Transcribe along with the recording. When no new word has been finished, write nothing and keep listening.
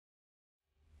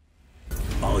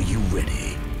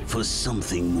ready for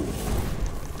something more?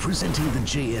 Presenting the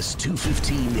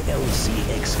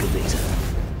JS215LC excavator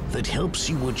that helps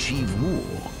you achieve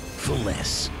more for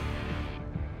less.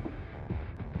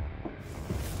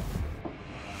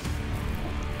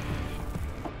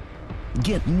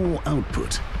 Get more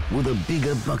output with a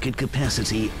bigger bucket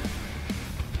capacity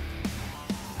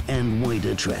and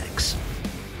wider tracks.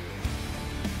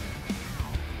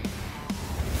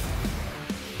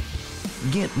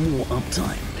 Get more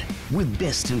uptime with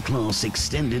best-in-class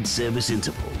extended service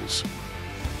intervals.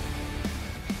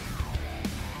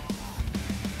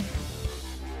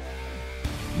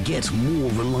 Get more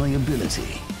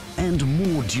reliability and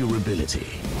more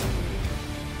durability.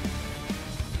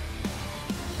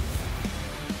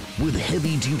 With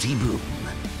heavy-duty boom,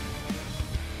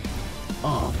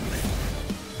 arm,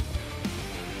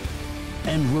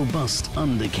 and robust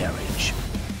undercarriage.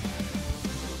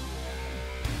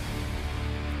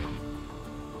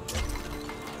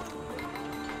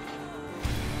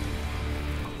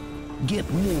 Get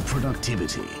more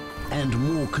productivity and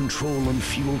more control on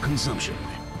fuel consumption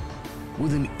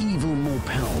with an even more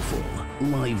powerful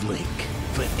Live Link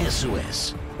for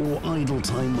SOS or idle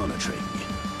time monitoring.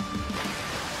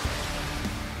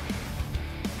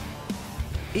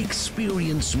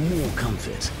 Experience more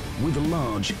comfort with a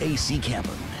large AC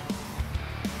cabin,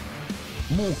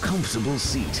 more comfortable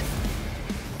seat,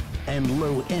 and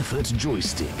low-effort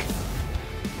joystick.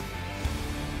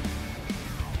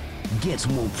 Get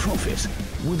more profit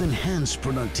with enhanced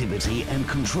productivity and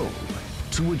control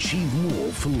to achieve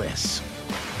more for less.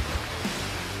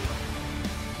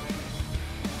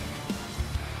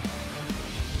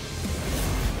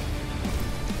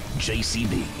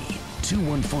 JCB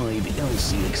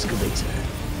 215LC excavator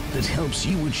that helps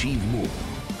you achieve more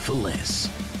for less.